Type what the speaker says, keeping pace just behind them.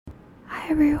Hi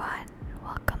everyone,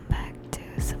 welcome back to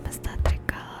Semesta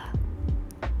Trikala.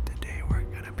 Today we're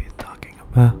gonna be talking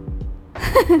about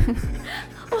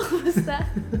What was that?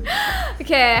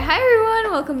 Okay, hi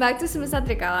everyone, welcome back to Semesta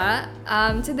Trikala.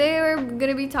 Today we're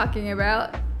gonna be talking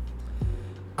about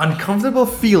uncomfortable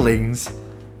feelings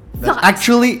that Thoughts.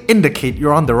 actually indicate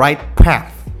you're on the right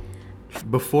path.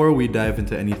 Before we dive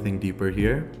into anything deeper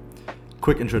here,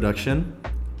 quick introduction.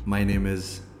 My name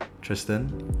is Tristan.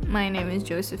 My name is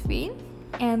Josephine,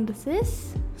 and this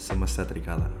is Semesta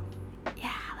Trikala.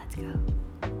 yeah, let's go.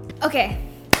 Oke,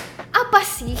 apa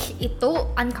sih itu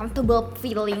uncomfortable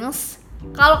feelings?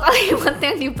 Kalau kalimat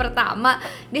yang di pertama,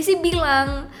 dia sih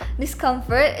bilang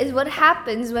discomfort is what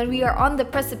happens when we are on the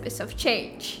precipice of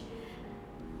change.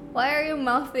 Why are you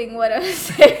mouthing what I'm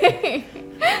saying?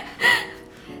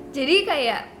 Jadi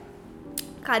kayak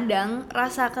kadang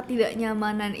rasa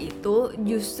ketidaknyamanan itu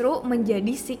justru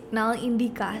menjadi signal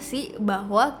indikasi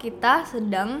bahwa kita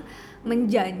sedang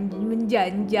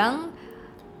menjanjang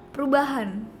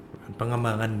perubahan.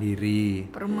 Pengembangan diri.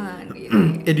 Permanen.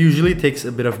 It usually takes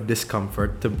a bit of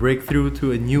discomfort to break through to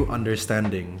a new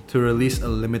understanding, to release a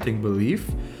limiting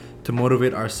belief, to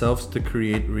motivate ourselves to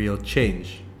create real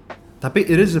change. Tapi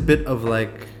it is a bit of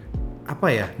like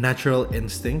natural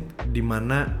instinct di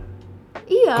mana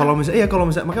Iya. kalau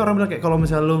misalnya makanya orang bilang kayak kalau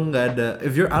misalnya lu nggak ada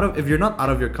if you're not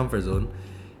out of your comfort zone,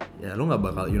 ya lu nggak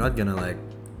bakal, you're not gonna like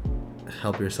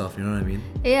help yourself, you know what I mean?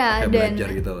 Iya, Kayak dan belajar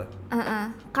gitu lah.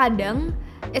 kadang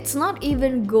it's not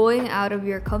even going out of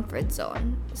your comfort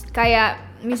zone. Kayak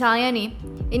misalnya nih,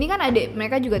 ini kan ada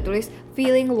mereka juga tulis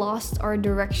feeling lost or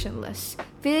directionless.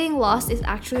 Feeling lost is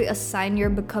actually a sign you're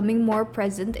becoming more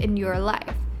present in your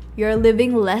life. You're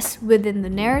living less within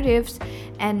the narratives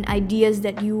and ideas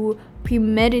that you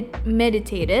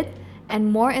premeditated and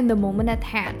more in the moment at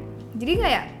hand. Jadi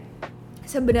kayak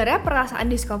sebenarnya perasaan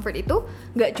discomfort itu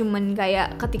nggak cuman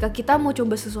kayak ketika kita mau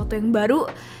coba sesuatu yang baru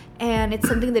and it's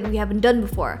something that we haven't done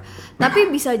before.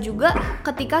 Tapi bisa juga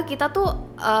ketika kita tuh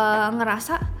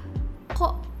ngerasa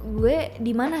kok gue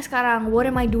di mana sekarang? What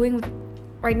am I doing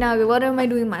right now? What am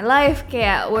I doing in my life?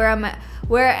 Kayak where am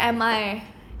I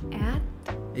at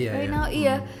right now?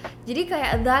 Iya. Jadi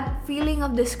kayak that feeling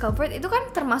of discomfort itu kan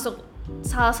termasuk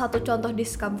salah satu contoh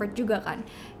discomfort juga kan.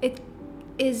 It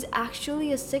is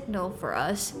actually a signal for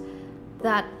us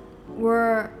that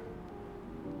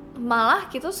malah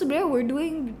kita sebenarnya we're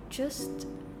doing just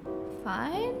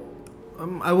fine.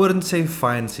 I wouldn't say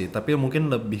fine sih, tapi mungkin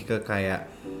lebih ke kayak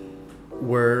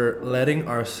we're letting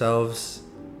ourselves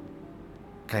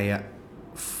kayak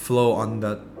flow on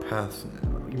that path.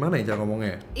 Gimana ya cara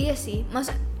ngomongnya? Iya sih,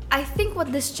 I think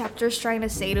what this chapter is trying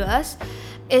to say to us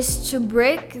is to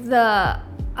break the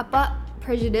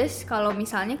prejudice kalau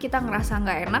misalnya kita ngerasa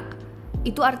nggak enak,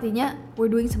 itu artinya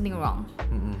we're doing something wrong.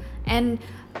 And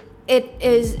it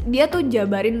is, dia tuh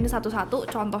jabarin satu-satu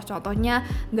contoh-contohnya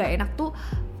nggak enak tuh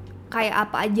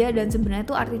kayak apa aja dan sebenarnya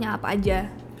tuh artinya apa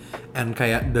aja. And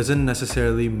kayak doesn't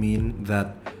necessarily mean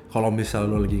that kalau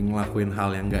misal lo lagi ngelakuin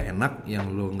hal yang nggak enak,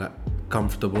 yang lo nggak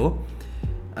comfortable,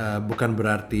 bukan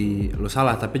berarti lo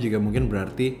salah, tapi juga mungkin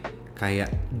berarti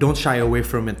kayak don't shy away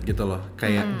from it gitu loh.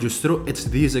 Kayak justru it's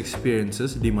these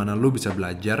experiences di mana lo bisa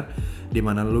belajar, di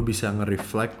mana lo bisa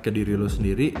nge-reflect ke diri lo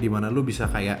sendiri, di mana lo bisa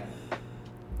kayak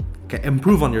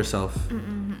improve on yourself.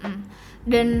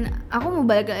 Dan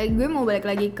gue mau balik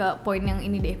lagi ke poin yang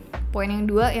ini deh. Poin yang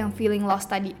 2 yang feeling lost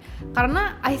tadi.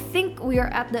 Karena I think we are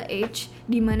at the age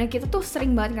dimana kita tuh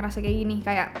sering banget ngerasa kayak gini.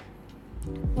 Kayak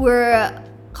we're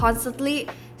constantly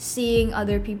seeing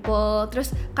other people.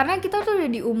 Terus karena kita tuh udah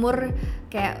di umur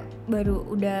kayak baru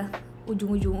udah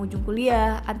ujung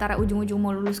kuliah, antara ujung-ujung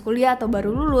mau lulus kuliah atau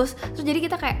baru lulus. Terus jadi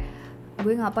kita kayak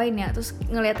gue ngapain ya? Terus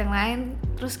ngelihat yang lain,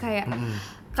 terus kayak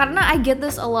karena I get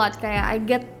this a lot, kayak I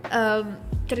get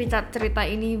cerita-cerita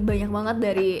ini banyak banget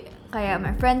dari kayak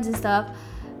my friends and stuff.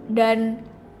 Dan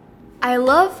I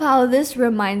love how this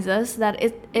reminds us that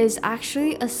it is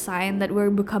actually a sign that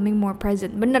we're becoming more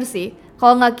present. Bener sih.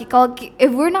 Kalau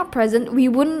if we're not present, we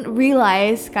wouldn't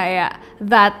realize kayak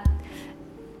that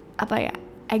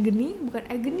agony, bukan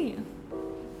agony ya.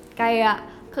 Kayak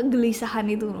kegelisahan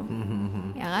itu loh.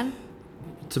 Ya kan?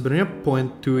 Sebenarnya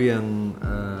point 2 yang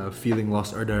feeling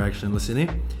lost or directionless ini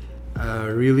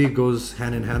really goes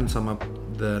hand in hand sama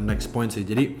the next point sih.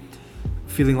 Jadi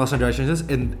feeling lost or directionless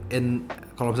in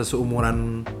kalau misalnya seumuran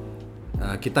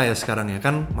kita ya sekarang ya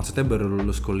kan, maksudnya baru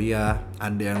lulus kuliah,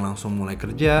 ada yang langsung mulai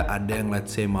kerja, ada yang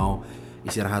let's say mau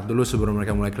istirahat dulu sebelum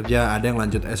mereka mulai kerja, ada yang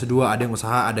lanjut S2, ada yang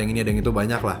usaha, ada yang ini, ada yang itu,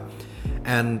 banyak lah.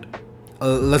 And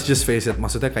let's just face it,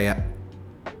 maksudnya kayak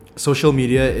social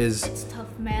media is It's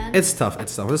tough, man.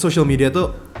 It's tough. Social media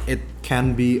tuh it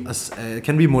can be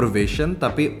motivation,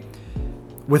 tapi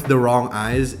with the wrong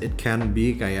eyes it can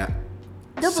be kayak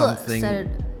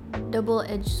something.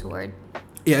 Double-edged sword.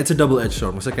 Yeah, it's a double-edged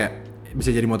sword. Maksudnya kayak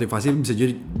bisa jadi motivasi,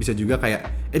 bisa juga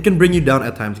kayak it can bring you down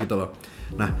at times gitu loh.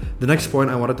 Nah, the next point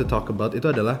I wanted to talk about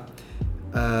itu adalah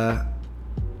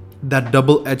that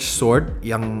double-edged sword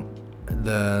yang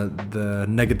the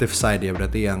negative side ya,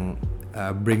 berarti yang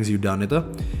brings you down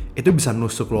itu bisa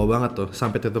nusuk lo banget tuh,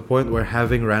 sampai to the point where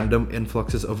having random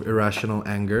influxes of irrational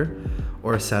anger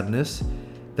or sadness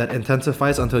that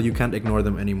intensifies until you can't ignore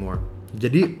them anymore.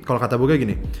 Jadi kalau kata Boga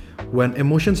gini, when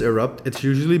emotions erupt, it's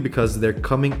usually because they're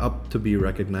coming up to be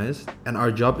recognized, and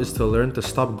our job is to learn to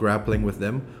stop grappling with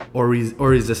them or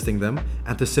resisting them,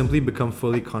 and to simply become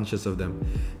fully conscious of them.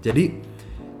 Jadi,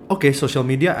 okay, social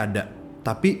media ada,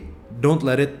 tapi don't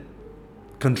let it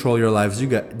control your lives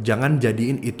juga. Jangan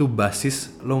jadiin itu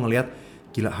basis lo ngelihat,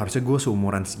 gila harusnya gue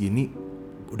seumuran segini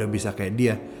udah bisa kayak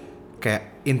dia.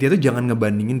 Kayak intinya tuh jangan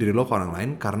ngebandingin diri lo ke orang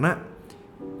lain, karena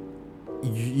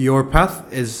your path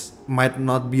might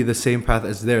not be the same path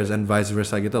as theirs and vice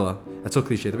versa gitu loh. That's so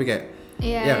cliche, tapi kayak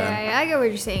Yeah, I get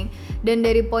what you're saying. Dan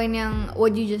dari poin yang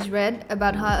what you just read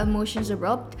about how emotions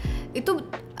erupt, itu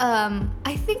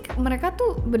I think mereka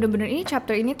tuh bener-bener ini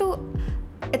chapter ini tuh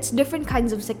it's different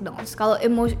kinds of signals. Kalau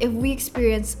if we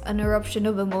experience an eruption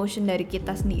of emotion dari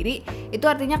kita sendiri, itu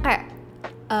artinya kayak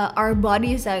our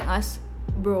body is telling us,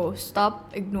 bro, stop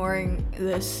ignoring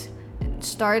this.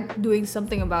 Start doing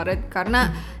something about it, karena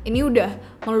ini udah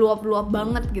meluap-luap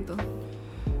banget gitu.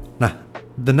 Nah,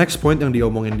 the next point yang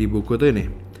diomongin di buku tuh ini.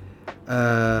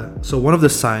 So one of the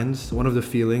signs, one of the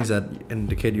feelings that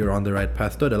indicate you're on the right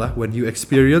path tuh adalah when you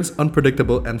experience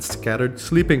unpredictable and scattered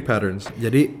sleeping patterns.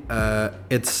 Jadi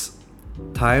it's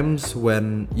times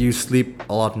when you sleep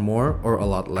a lot more or a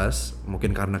lot less,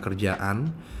 mungkin karena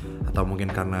kerjaan atau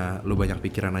mungkin karena lu banyak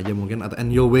pikiran aja mungkin,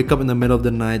 and you'll wake up in the middle of the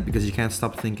night because you can't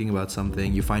stop thinking about something,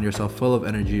 you find yourself full of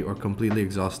energy or completely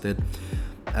exhausted,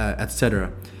 etc.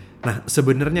 Nah,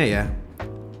 sebenarnya ya,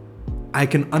 I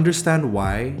can understand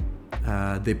why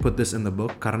they put this in the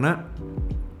book, karena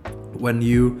when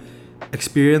you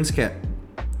experience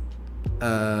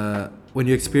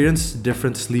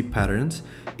different sleep patterns,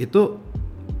 itu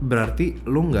berarti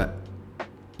lu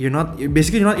you're not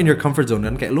in your comfort zone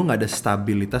kan, kayak lu nggak ada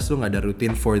stabilitas, lu nggak ada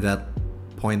routine for that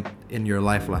point in your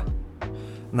life lah.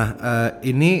 Nah,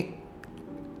 ini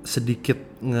sedikit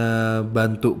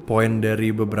ngebantu poin dari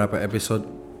beberapa episode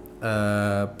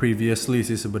previously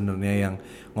sih sebenarnya, yang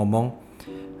ngomong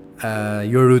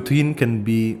your routine can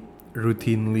be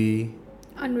routinely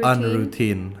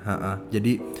unroutine.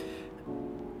 Jadi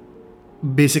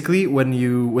basically when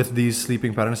you with these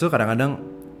sleeping patterns tuh kadang-kadang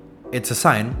it's a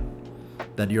sign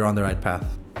that you're on the right path.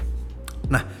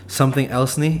 Nah, something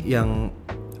else nih yang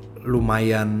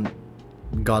lumayan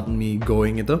got me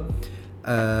going itu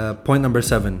point number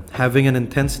 7, having an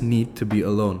intense need to be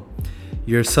alone.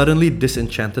 You're suddenly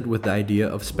disenchanted with the idea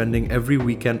of spending every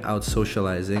weekend out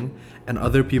socializing, and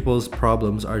other people's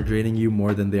problems are draining you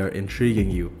more than they are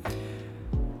intriguing you.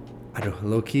 Aduh,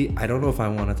 low-key, I don't know if I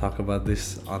want to talk about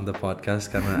this on the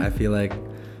podcast karena I feel like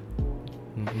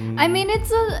I mean, it's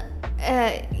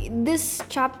this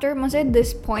chapter, maksudnya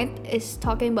this point is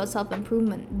talking about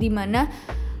self-improvement, dimana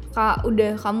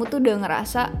kamu tuh udah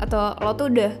ngerasa atau lo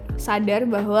tuh udah sadar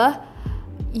bahwa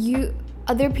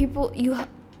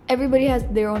everybody has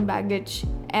their own baggage,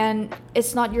 and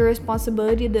it's not your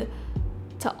responsibility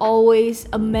to always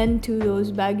amend to those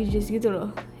baggages gitu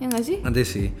loh, ya nggak sih? Nanti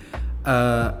sih,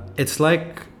 it's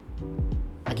like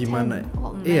gimana?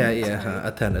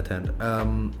 Attend.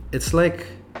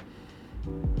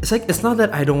 It's not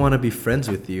that I don't want to be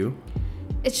friends with you.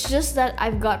 It's just that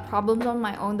I've got problems on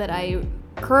my own that I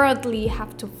currently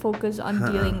have to focus on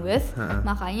dealing with.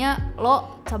 Makanya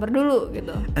lo sabar dulu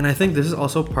gitu. And I think this is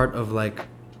also part of like,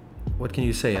 what can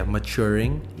you say ya,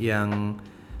 maturing, yang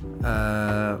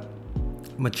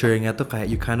maturingnya tuh kayak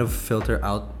you kind of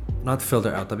not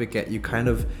filter out, tapi kayak you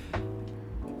kind of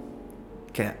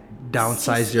kayak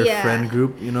downsize your friend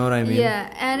group, you know what I mean?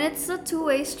 Yeah, and it's a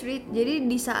two-way street. Jadi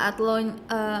di saat lo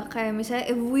kayak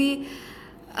misalnya if we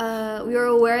are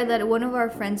aware that one of our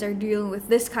friends are dealing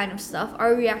with this kind of stuff,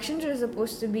 our reactions are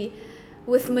supposed to be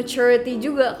with maturity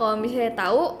juga. Kalau misalnya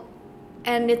tahu,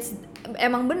 and it's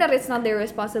emang benar, it's not their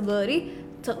responsibility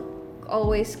to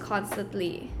always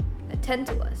constantly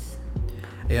attend to us.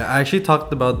 Yeah, I actually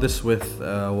talked about this with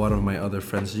one of my other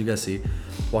friends juga sih.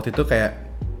 Waktu itu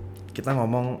kayak kita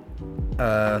ngomong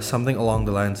something along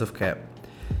the lines of kayak,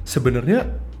 sebenarnya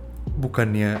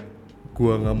bukannya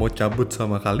gua nggak mau cabut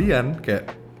sama kalian,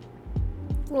 kayak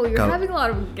well, you're having a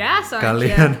lot of gas, aren't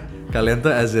kalian you? kalian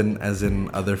tuh as in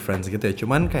other friends gitu ya.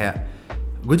 Cuman kayak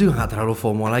gue juga nggak terlalu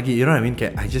FOMO lagi, you know what I mean?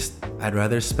 Kayak I'd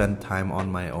rather spend time on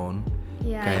my own.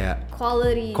 Yeah, kayak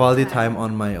quality time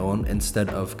on my own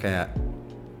instead of kayak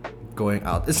going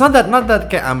out. It's not that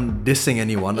kayak I'm dissing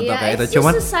anyone atau kayak it's itu,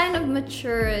 cuman just a sign of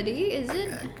maturity, is it?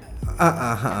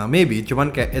 maybe, cuman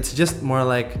kayak it's just more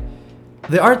like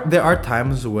there are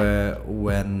times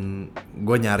when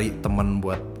gue nyari teman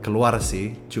buat keluar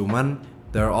sih, cuman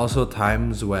there are also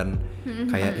times when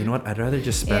kayak you know what, I'd rather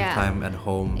just spend time at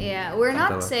home. Yeah, we're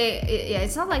not saying,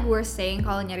 it's not like we're saying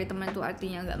kalau nyari teman itu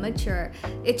artinya nggak mature.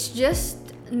 It's just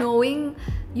knowing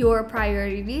your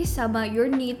priorities sama your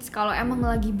needs. Kalau emang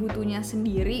lagi butuhnya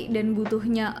sendiri dan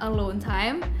butuhnya alone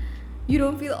time, you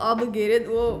don't feel obligated.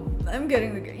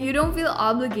 You don't feel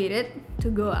obligated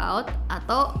to go out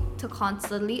atau to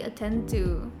constantly attend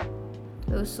to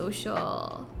those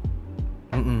social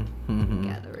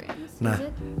gatherings. Nah,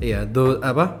 iya,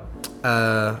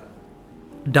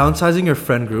 downsizing your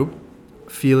friend group,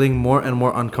 feeling more and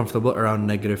more uncomfortable around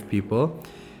negative people.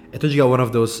 Itu juga one of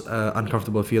those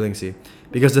uncomfortable feelings sih.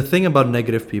 Because the thing about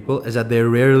negative people is that they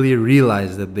rarely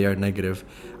realize that they are negative.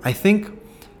 I think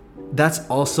that's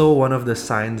also one of the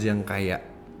signs yang kayak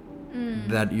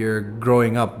that you're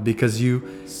growing up, because you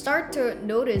start to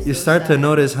notice.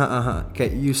 Okay,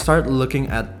 you start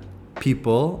looking at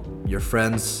people, your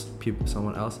friends,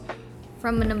 someone else,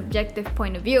 from an objective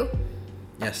point of view.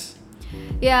 Yes.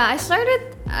 Yeah,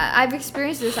 I've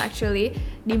experienced this actually,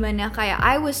 dimana kayak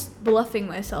I was bluffing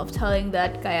myself, telling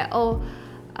that kayak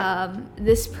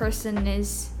this person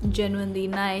is genuinely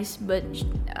nice, but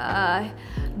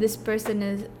this person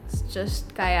is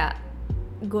just kayak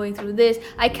going through this.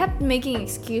 I kept making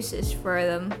excuses for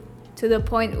them to the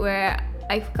point where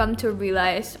I've come to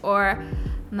realize, or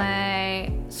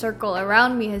my circle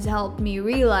around me has helped me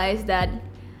realize, that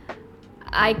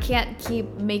I can't keep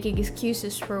making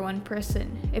excuses for one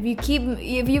person. If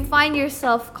you find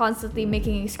yourself constantly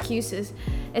making excuses,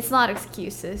 it's not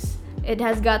excuses. It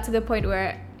has got to the point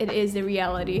where it is the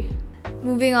reality.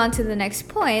 Moving on to the next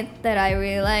point that I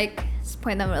really like, it's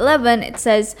point number 11. It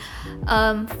says,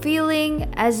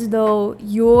 feeling as though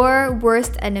your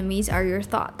worst enemies are your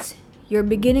thoughts. You're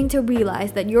beginning to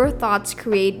realize that your thoughts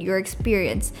create your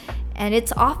experience, and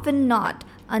it's often not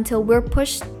until we're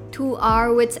pushed to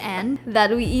our wits' end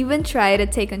that we even try to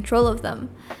take control of them.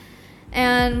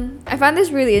 And I find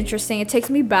this really interesting. It takes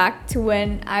me back to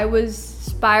when I was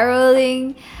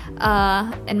spiraling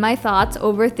in my thoughts,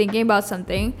 overthinking about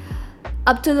something,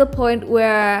 up to the point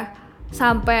where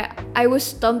sampai I was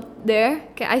stumped there.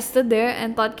 Kayak I stood there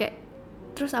and thought kayak,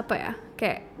 terus apa ya?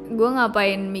 Kayak gue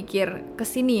ngapain mikir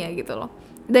kesini ya gitu loh.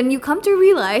 Then you come to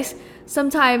realize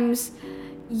sometimes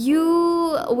you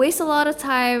waste a lot of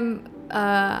time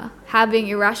having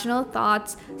irrational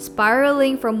thoughts,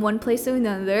 spiraling from one place to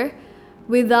another,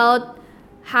 without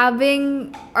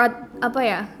having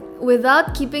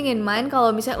without keeping in mind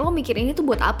kalau misalnya lo mikir ini tuh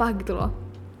buat apa gitu loh.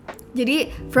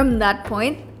 Jadi from that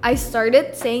point, I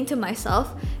started saying to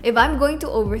myself, if I'm going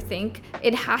to overthink,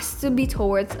 it has to be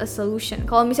towards a solution.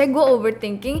 Kalau misalnya gue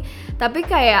overthinking, tapi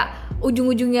kayak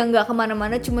ujung-ujungnya nggak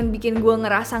kemana-mana, cuman bikin gue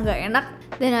ngerasa nggak enak,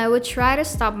 then I would try to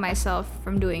stop myself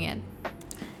from doing it.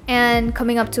 And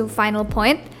coming up to final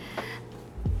point,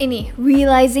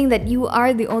 realizing that you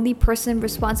are the only person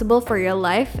responsible for your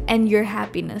life and your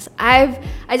happiness. I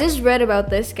just read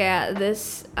about this, kayak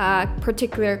this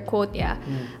particular quote ya.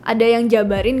 Ada yang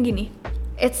jabarin gini,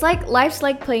 it's like life's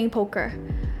like playing poker.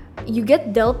 You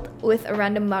get dealt with a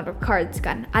random amount of cards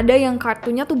kan. Ada yang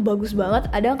kartunya tuh bagus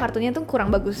banget, ada yang kartunya tuh kurang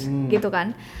bagus gitu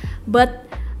kan. But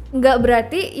nggak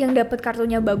berarti yang dapat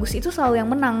kartunya bagus itu selalu yang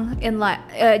menang in life.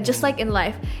 Just like in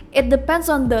life, it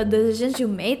depends on the decisions you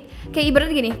made. Kayak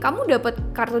ibarat gini, kamu dapat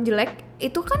kartu jelek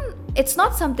itu kan it's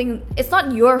not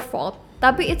your fault,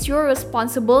 tapi it's your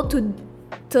responsible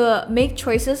to make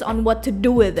choices on what to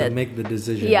do with it. To make the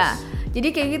decisions. Yeah, jadi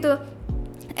kayak gitu.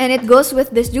 And it goes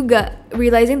with this juga,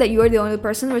 realizing that you are the only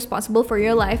person responsible for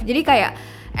your life. Jadi kayak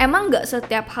emang nggak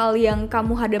setiap hal yang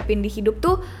kamu hadapin di hidup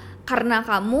tuh karena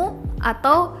kamu,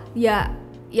 atau ya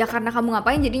karena kamu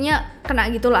ngapain jadinya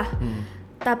kena gitulah.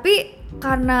 Tapi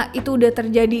karena itu udah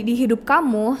terjadi di hidup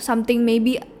kamu, something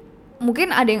maybe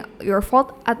mungkin ada yang your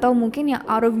fault atau mungkin yang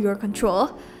out of your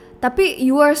control, tapi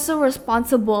you are so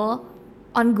responsible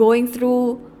on going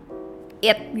through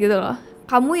it gitu loh.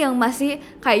 Kamu yang masih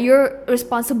kayak you're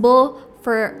responsible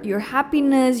for your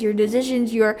happiness, your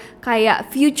decisions, your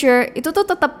kayak future, itu tuh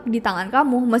tetap di tangan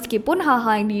kamu, meskipun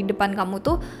hal-hal yang di depan kamu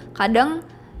tuh kadang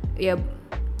ya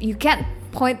you can't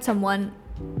point someone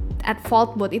at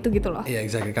fault buat itu gitu loh. Iya,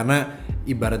 exactly. Karena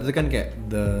ibarat itu kan kayak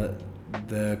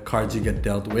the cards you get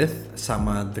dealt with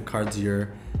sama the cards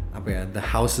the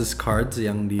houses cards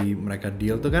yang mereka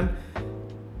deal tuh kan,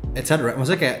 etc.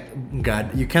 Maksudnya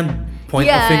kayak you can't point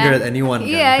a finger at anyone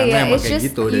kan, karena emang kayak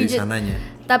gitu dari sananya.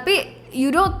 Tapi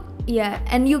you don't,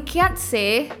 and you can't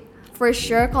say for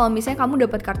sure kalau misalnya kamu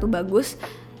dapat kartu bagus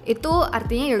itu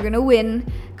artinya you're gonna win.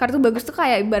 Kartu bagus tuh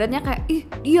kayak ibaratnya kayak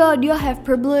dia have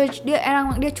privilege, dia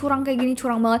curang kayak gini,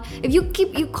 curang banget. If you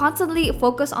constantly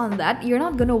focus on that, you're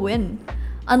not gonna win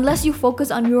unless you focus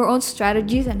on your own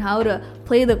strategies and how to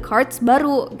play the cards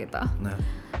baru gitu. Nah.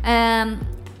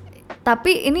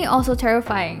 Tapi ini also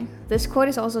terrifying. This quote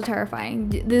is also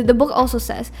terrifying. The book also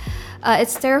says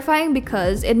it's terrifying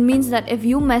because it means that if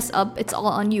you mess up, it's all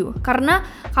on you. Karena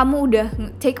kamu udah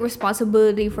take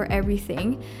responsibility for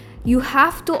everything, you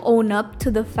have to own up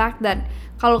to the fact that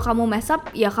kalau kamu mess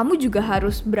up, ya kamu juga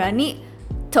harus berani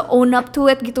to own up to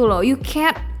it gitu loh. You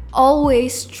can't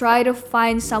always try to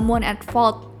find someone at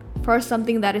fault for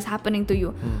something that is happening to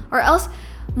you. Or else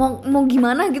mau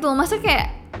gimana gitu loh. Masa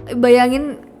kayak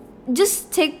bayangin,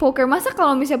 just take poker. Masa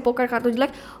kalau misalnya poker kartu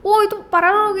jelek, itu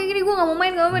parah lo kayak gini, gue gak mau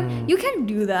main. You can't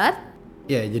do that.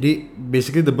 Yeah, jadi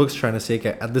basically the book's trying to say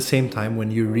kayak at the same time when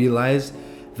you realize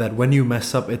that when you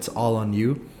mess up it's all on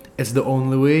you, it's the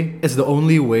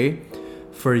only way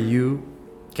for you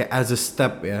kayak as a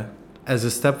step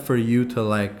for you to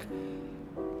like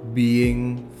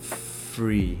being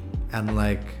free and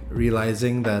like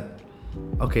realizing that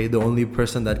okay, the only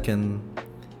person that can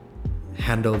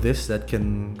handle this, that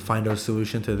can find a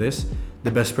solution to this,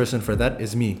 the best person for that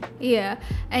is me. Yeah,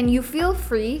 and you feel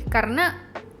free karena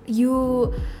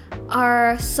you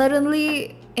are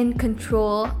suddenly in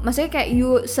control. Maksudnya kayak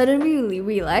you suddenly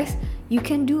realize you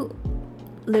can do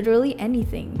literally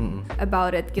anything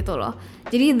about it gitu loh.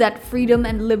 Jadi that freedom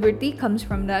and liberty comes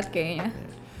from that kayaknya.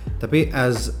 Tapi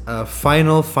as a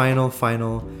final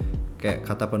kayak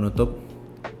kata penutup,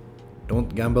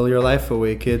 don't gamble your life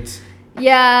away, kids.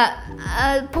 Yeah,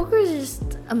 poker is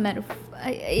just a metaphor.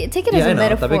 Take it as a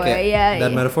metaphor.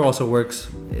 That metaphor also works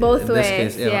both in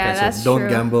ways. This case. That's so true.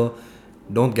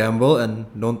 Don't gamble and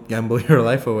don't gamble your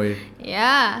life away.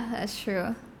 Yeah, that's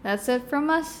true. That's it from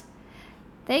us.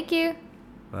 Thank you.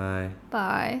 Bye.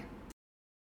 Bye.